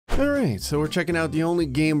Alright, so we're checking out the only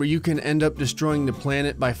game where you can end up destroying the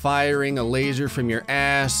planet by firing a laser from your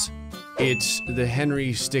ass. It's the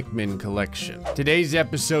Henry Stickmin Collection. Today's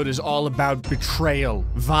episode is all about betrayal.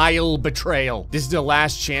 Vile betrayal. This is the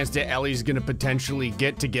last chance that Ellie's gonna potentially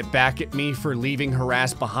get to get back at me for leaving her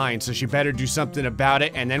ass behind, so she better do something about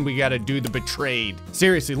it, and then we gotta do the betrayed.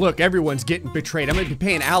 Seriously, look, everyone's getting betrayed. I'm gonna be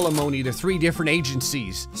paying alimony to 3 different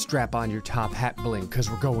agencies. Strap on your top hat bling,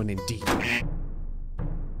 cause we're going in deep.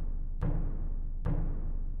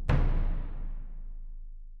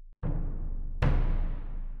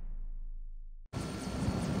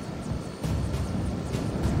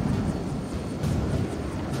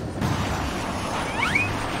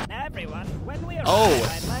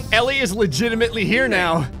 Oh, Ellie is legitimately here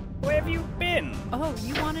now. Where have you been? Oh,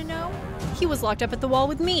 you want to know? He was locked up at the wall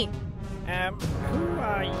with me. Who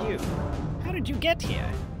are you? How did you get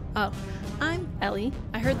here? Oh, I'm Ellie.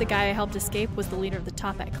 I heard the guy I helped escape was the leader of the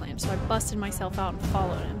Top Hat clan, so I busted myself out and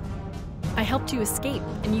followed him. I helped you escape,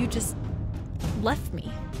 and you just left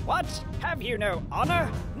me. What? Have you no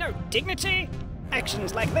honor? No dignity?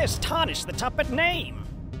 Actions like this tarnish the Top Hat name.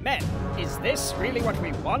 Men, is this really what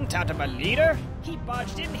we want out of a leader? He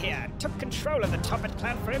barged in here and took control of the Top Hat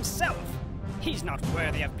clan for himself. He's not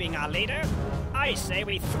worthy of being our leader. I say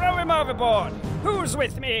we throw him overboard. Who's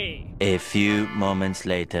with me? A few moments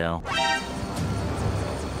later.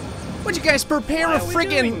 Would you guys prepare a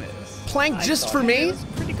friggin' plank just for me?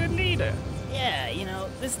 Pretty good leader. Yeah, you know,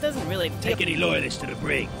 this doesn't really take any loyalists to the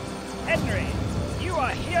brig. Henry, you are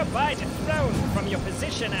hereby dethroned from your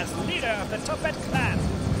position as leader of the Top Hat clan.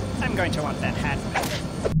 I'm going to want that hat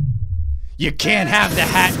back. You can't have the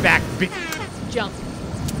hat back, Jump,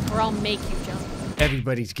 or I'll make you jump.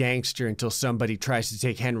 Everybody's gangster until somebody tries to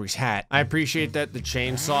take Henry's hat. I appreciate that the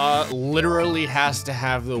chainsaw literally has to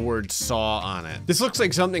have the word saw on it. This looks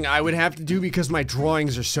like something I would have to do because my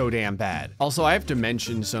drawings are so damn bad. Also, I have to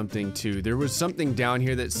mention something too. There was something down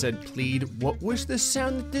here that said plead. What was the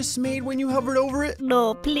sound that this made when you hovered over it?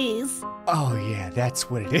 No, please. Oh yeah,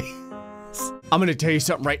 that's what it is. I'm gonna tell you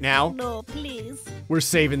something right now. No, please. We're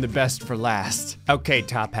saving the best for last. Okay,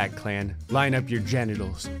 Top Hat clan, line up your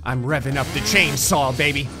genitals. I'm revving up the chainsaw,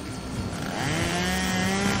 baby.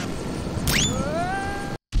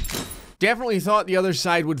 Definitely thought the other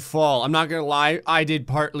side would fall. I'm not gonna lie, I did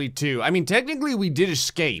partly too. I mean, technically we did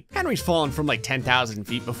escape. Henry's fallen from like 10,000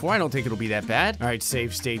 feet before. I don't think it'll be that bad. All right,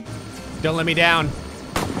 save state. Don't let me down.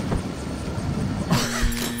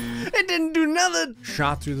 It didn't do nothing.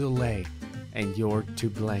 Shot through the leg. And you're to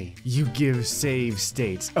blame. You give save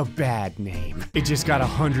states a bad name. It just got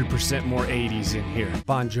 100% more 80s in here.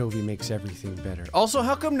 Bon Jovi makes everything better. Also,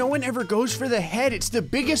 how come no one ever goes for the head? It's the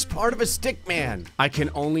biggest part of a stickman. I can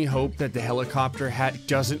only hope that the helicopter hat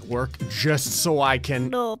doesn't work just so I can—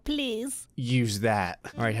 No, please. use that.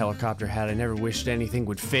 All right, helicopter hat, I never wished anything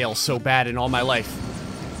would fail so bad in all my life.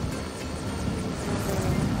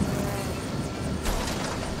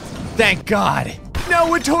 Thank God.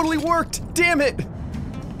 No, it totally worked! Damn it!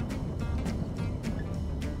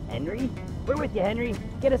 Henry? We're with you, Henry.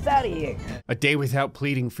 Get us out of here. A day without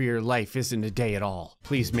pleading for your life isn't a day at all.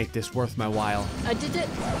 Please make this worth my while.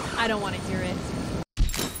 I don't want to hear it.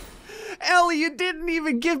 Ellie, you didn't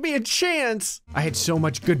even give me a chance! I had so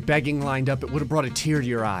much good begging lined up, it would have brought a tear to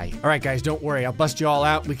your eye. All right, guys, don't worry. I'll bust you all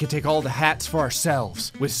out. We can take all the hats for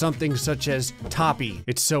ourselves with something such as Toppy.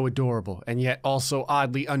 It's so adorable and yet also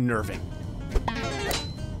oddly unnerving.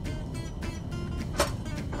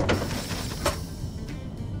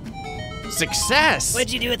 Success!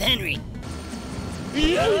 What'd you do with Henry?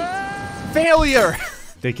 Failure!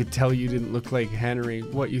 They could tell you didn't look like Henry.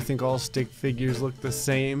 What, you think all stick figures look the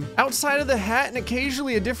same? Outside of the hat and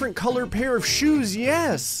occasionally a different color pair of shoes,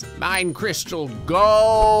 yes! Mine Crystal,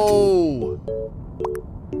 go!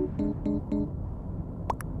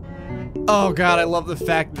 Oh God, I love the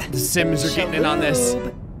fact that the Sims are getting in on this.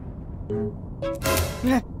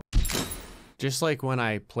 Just like when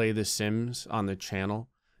I play The Sims on the channel,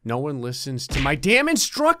 no one listens to my damn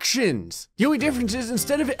instructions! The only difference is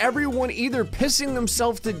instead of everyone either pissing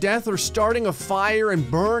themselves to death or starting a fire and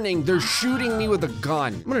burning, they're shooting me with a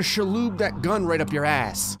gun. I'm gonna shaloob that gun right up your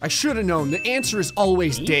ass. I should have known. The answer is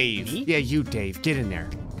always Me? Dave. Me? Yeah, you, Dave. Get in there.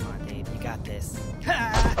 Come on, Dave. You got this.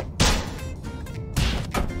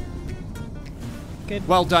 Good.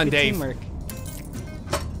 Well done, good Dave. Teamwork.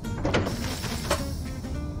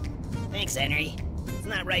 Thanks, Henry. It's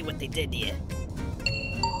not right what they did to you.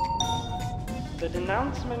 The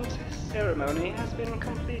denouncement ceremony has been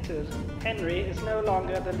completed. Henry is no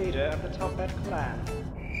longer the leader of the Top Hat clan.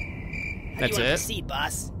 How That's do you want to it? proceed,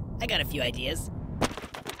 boss? I got a few ideas.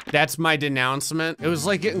 That's my denouncement. It was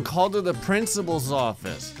like getting called to the principal's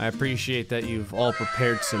office. I appreciate that you've all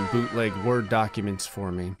prepared some bootleg Word documents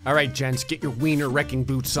for me. All right, gents, get your wiener wrecking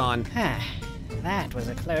boots on. That was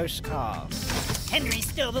a close call. Henry's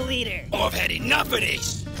still the leader. I've had enough of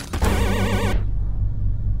this.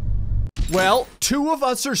 Well, 2 of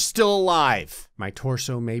us are still alive. My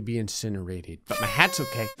torso may be incinerated, but my hat's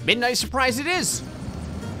okay. Midnight surprise it is.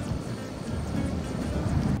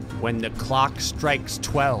 When the clock strikes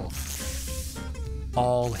 12,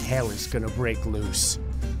 all hell is gonna break loose.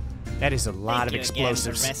 That is a lot of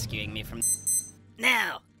explosives. Thank you again for rescuing me from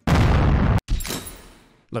Now.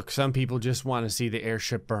 Look, some people just want to see the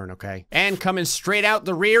airship burn, okay? And coming straight out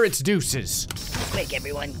the rear, it's deuces. Quick,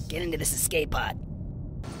 everyone, get into this escape pod.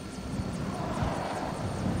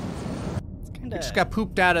 We just got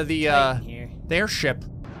pooped out of the airship.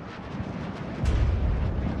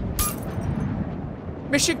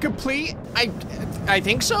 Mission complete? I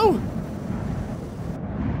think so.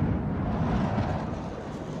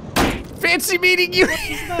 Fancy meeting you. What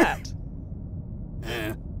is that?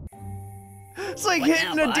 It's like What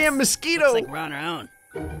hitting now, a boss? damn mosquito. Looks like we're on our own.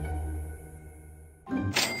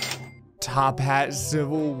 Top hat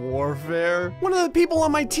civil warfare? One of the people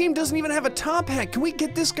on my team doesn't even have a top hat. Can we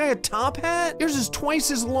get this guy a top hat? Yours is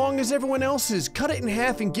twice as long as everyone else's. Cut it in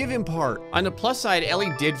half and give him part. On the plus side,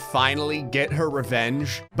 Ellie did finally get her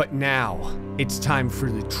revenge, but now it's time for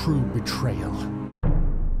the true betrayal.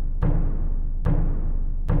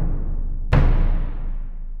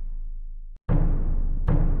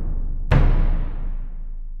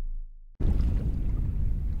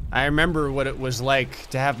 I remember what it was like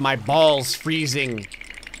to have my balls freezing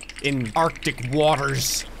in Arctic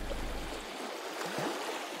waters.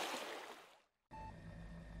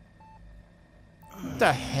 What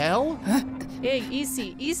the hell? Hey,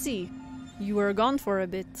 easy, easy. You were gone for a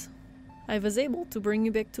bit. I was able to bring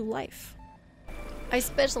you back to life. I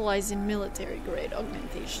specialize in military-grade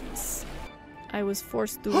augmentations. I was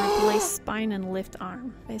forced to replace spine and left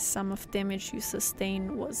arm, as some of damage you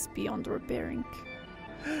sustained was beyond repairing.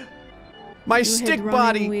 My You stick had run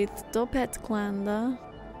body! in with Topet Clan,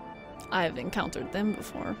 I've encountered them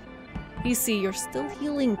before. Easy, you're still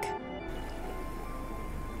healing.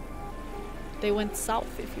 They went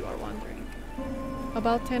south, if you are wondering.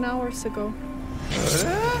 About 10 hours ago.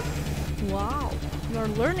 Wow, you are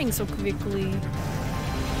learning so quickly.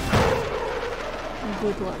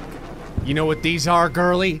 Good luck. You know what these are,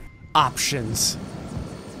 girly? Options.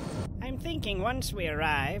 I'm thinking once we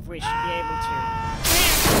arrive, we should be able to...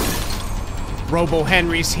 Robo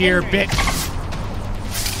Henry's here, Henry. bitch.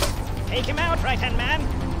 Take him out, right-hand man.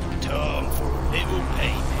 Time for a little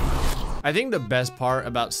payment. I think the best part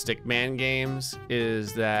about Stickman games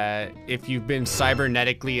is that if you've been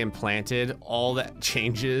cybernetically implanted, all that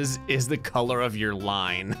changes is the color of your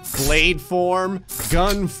line. Blade form,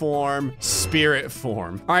 gun form, spirit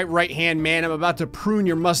form. All right, right-hand man, I'm about to prune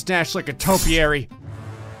your mustache like a topiary.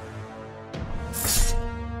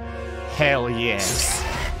 Hell yes.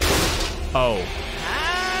 Oh.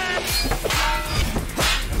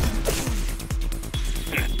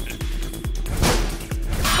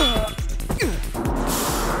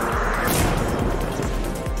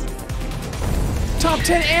 Top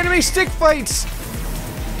 10 anime stick fights!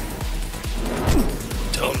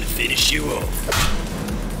 Time to finish you off.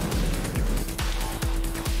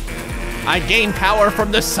 I gain power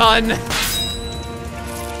from the sun!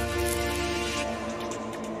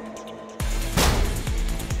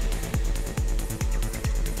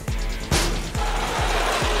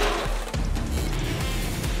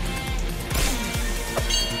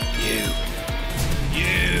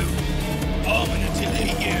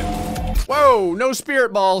 Whoa, no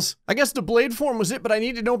spirit balls. I guess the blade form was it, but I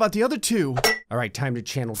need to know about the other two. All right, time to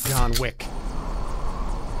channel John Wick.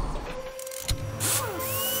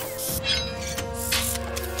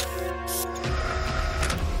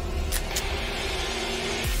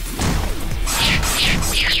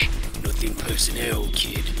 Nothing personnel,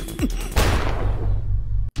 kid.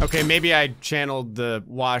 Okay, maybe I channeled the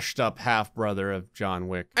washed up half-brother of John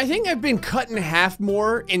Wick. I think I've been cut in half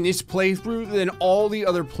more in this playthrough than all the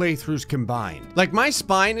other playthroughs combined. Like, my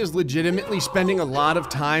spine is legitimately spending a lot of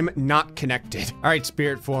time not connected. All right,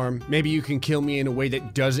 spirit form, maybe you can kill me in a way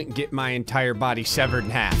that doesn't get my entire body severed in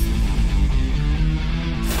half.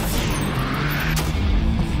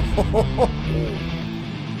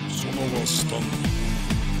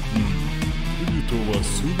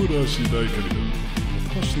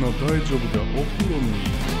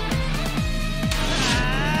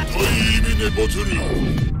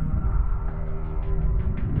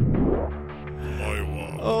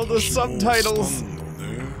 Oh, the subtitles.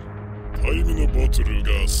 タイムのボトル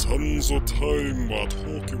が3ぞタイムは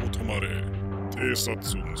東京止まれ。偵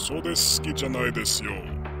察音そうです好きじゃないですよ。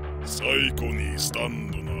最後にスタ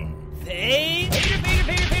ンドな。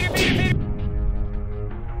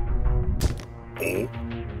お？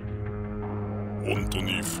本当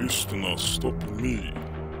にフィストなストップミー。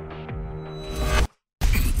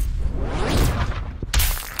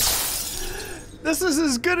This is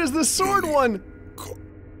as good as the sword one!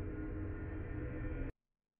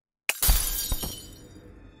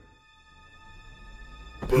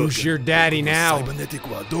 Who's your daddy now? お前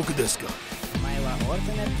はオル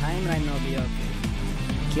タネットタイムラインの美容区。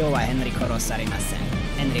今日はヘンリー殺されません。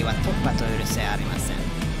ヘンリーは突破と許せありません。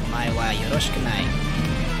お前はよろしくない。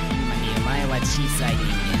今にお前は小さい人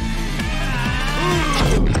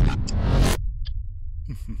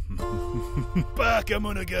間。バカ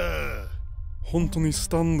者が。本当にス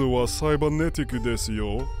タンドはサイバネティックです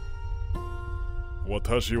よ。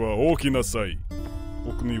私は大きなさい。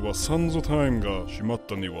僕にはサンズタイムが閉まっ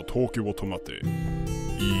たには東京を止まって。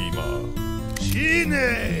今。死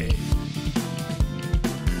ね！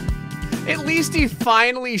 At least he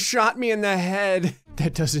finally shot me in the head.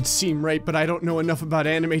 That doesn't seem right, but I don't know enough about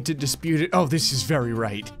anime to dispute it. Oh, this is very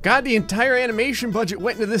right. God, the entire animation budget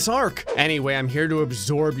went into this arc. Anyway, I'm here to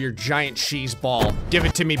absorb your giant cheese ball. Give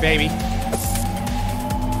it to me, baby.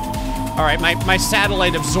 All right, my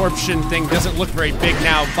satellite absorption thing doesn't look very big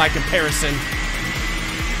now by comparison.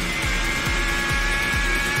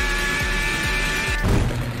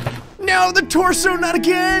 No, the torso, not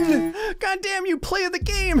again! God damn, you play the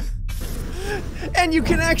game! And you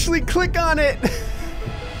can actually click on it!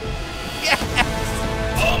 Yes!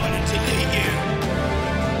 I'm gonna delete you!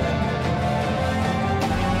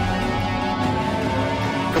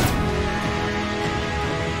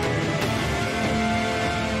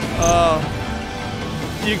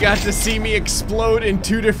 You got to see me explode in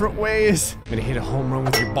 2 different ways. I'm gonna hit a home run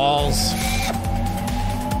with your balls.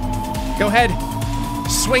 Go ahead.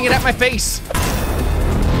 Swing it at my face.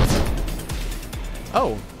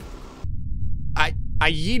 Oh. I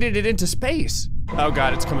yeeted it into space. Oh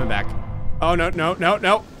god, it's coming back. Oh no, no, no,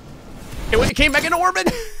 no. It came back in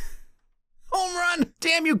orbit. Home run.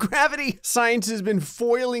 Damn you, gravity. Science has been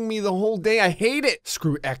foiling me the whole day. I hate it.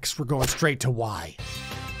 Screw X, we're going straight to Y.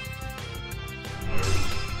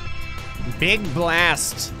 Big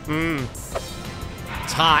blast.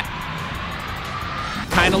 It's hot.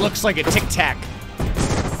 Kinda looks like a Tic Tac.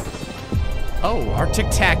 Oh, our Tic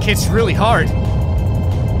Tac hits really hard.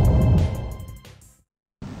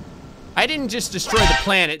 I didn't just destroy the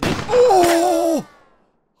planet. Oh!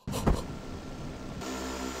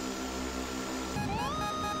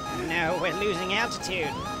 No, we're losing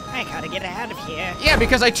altitude. I gotta get out of here. Yeah,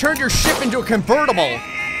 because I turned your ship into a convertible.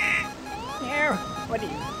 No, what are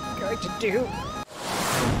you going to do?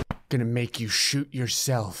 Gonna make you shoot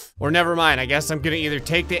yourself. Or never mind, I guess I'm gonna either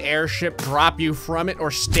take the airship, drop you from it,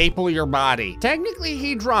 or staple your body. Technically,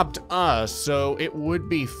 he dropped us, so it would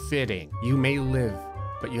be fitting. You may live,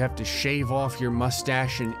 but you have to shave off your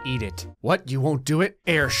mustache and eat it. What, you won't do it?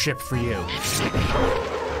 Airship for you.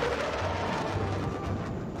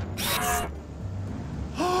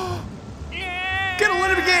 Gonna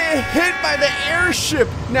let him get hit by the airship!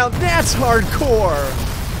 Now that's hardcore!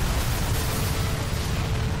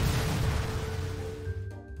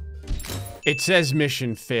 It says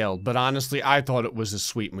mission failed, but honestly, I thought it was a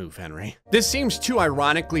sweet move, Henry. This seems too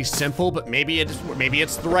ironically simple, but maybe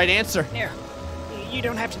it's the right answer. No, you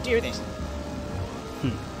don't have to do this.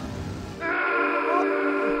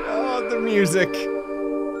 Oh, the music.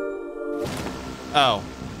 Oh.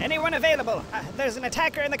 Anyone available? There's an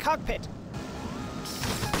attacker in the cockpit.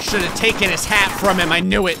 Should have taken his hat from him, I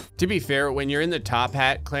knew it. To be fair, when you're in the Top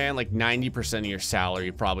Hat clan, like 90% of your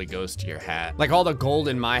salary probably goes to your hat. Like all the gold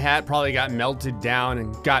in my hat probably got melted down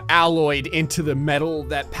and got alloyed into the metal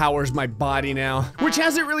that powers my body now. Which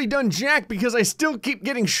hasn't really done jack because I still keep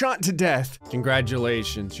getting shot to death.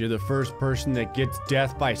 Congratulations, you're the first person that gets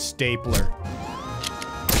death by stapler.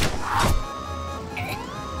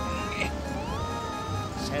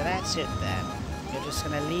 So that's it then. You're just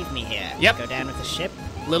gonna leave me here. Yep. Go down with the ship.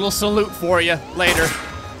 Little salute for you later.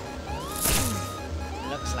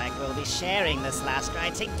 Looks like we'll be sharing this last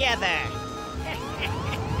ride together.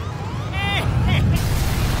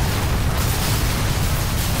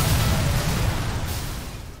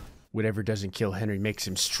 Whatever doesn't kill Henry makes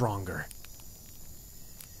him stronger.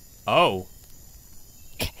 Oh.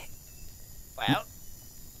 Well,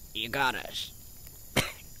 you got us.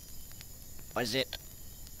 Was it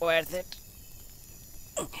worth it?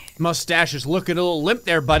 Mustache is looking a little limp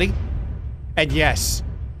there, buddy. And yes,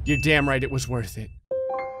 you're damn right it was worth it.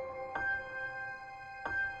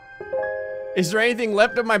 Is there anything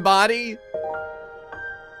left of my body?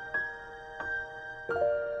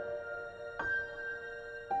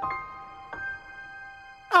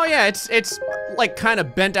 Oh yeah, it's like kind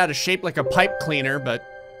of bent out of shape like a pipe cleaner, but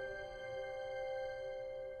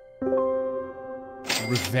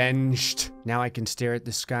revenged. Now I can stare at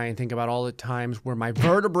the sky and think about all the times where my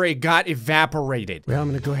vertebrae got evaporated. Well, I'm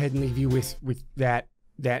gonna go ahead and leave you with that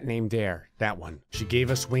name there, that one. She gave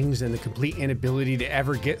us wings and the complete inability to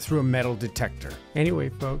ever get through a metal detector. Anyway,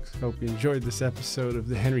 folks, hope you enjoyed this episode of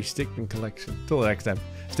the Henry Stickmin Collection. Till next time,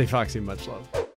 stay foxy, much love.